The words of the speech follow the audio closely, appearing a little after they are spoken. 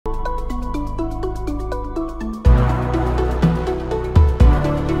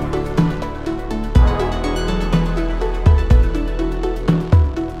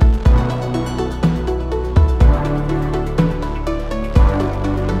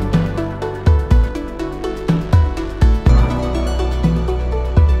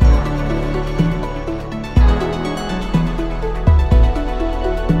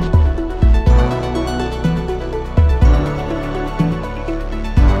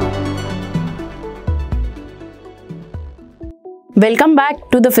Welcome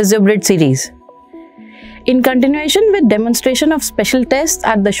back to the PHYSIObrid series. In continuation with demonstration of special tests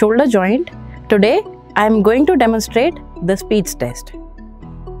at the shoulder joint, today I am going to demonstrate the speech test.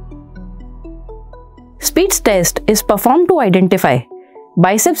 Speech test is performed to identify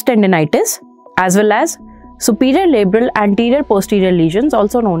biceps tendinitis as well as superior labral anterior posterior lesions,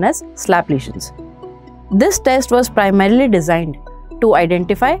 also known as SLAP lesions. This test was primarily designed to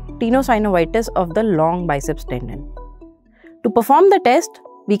identify tenosynovitis of the long biceps tendon. To perform the test,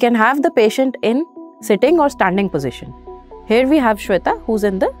 we can have the patient in sitting or standing position. Here we have Shweta, who's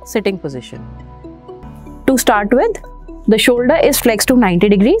in the sitting position. To start with, the shoulder is flexed to 90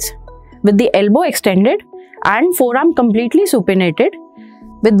 degrees with the elbow extended and forearm completely supinated.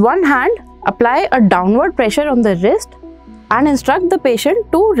 With one hand, apply a downward pressure on the wrist and instruct the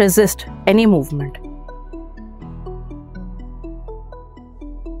patient to resist any movement.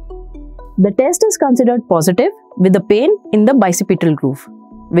 The test is considered positive with a pain in the bicipital groove,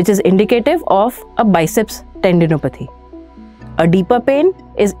 which is indicative of a biceps tendinopathy. A deeper pain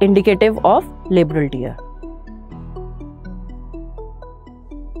is indicative of labral tear.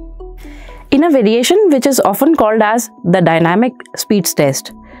 In a variation which is often called as the dynamic speech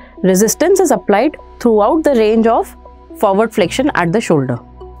test, resistance is applied throughout the range of forward flexion at the shoulder,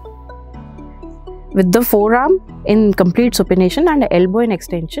 with the forearm in complete supination and elbow in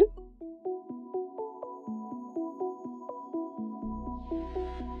extension.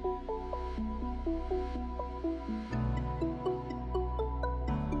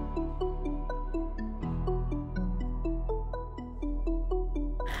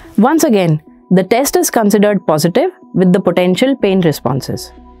 Once again, the test is considered positive with the potential pain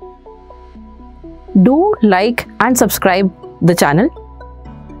responses. Do like and subscribe the channel,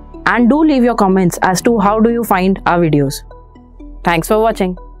 and do leave your comments as to how do you find our videos. Thanks for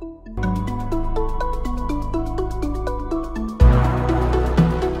watching.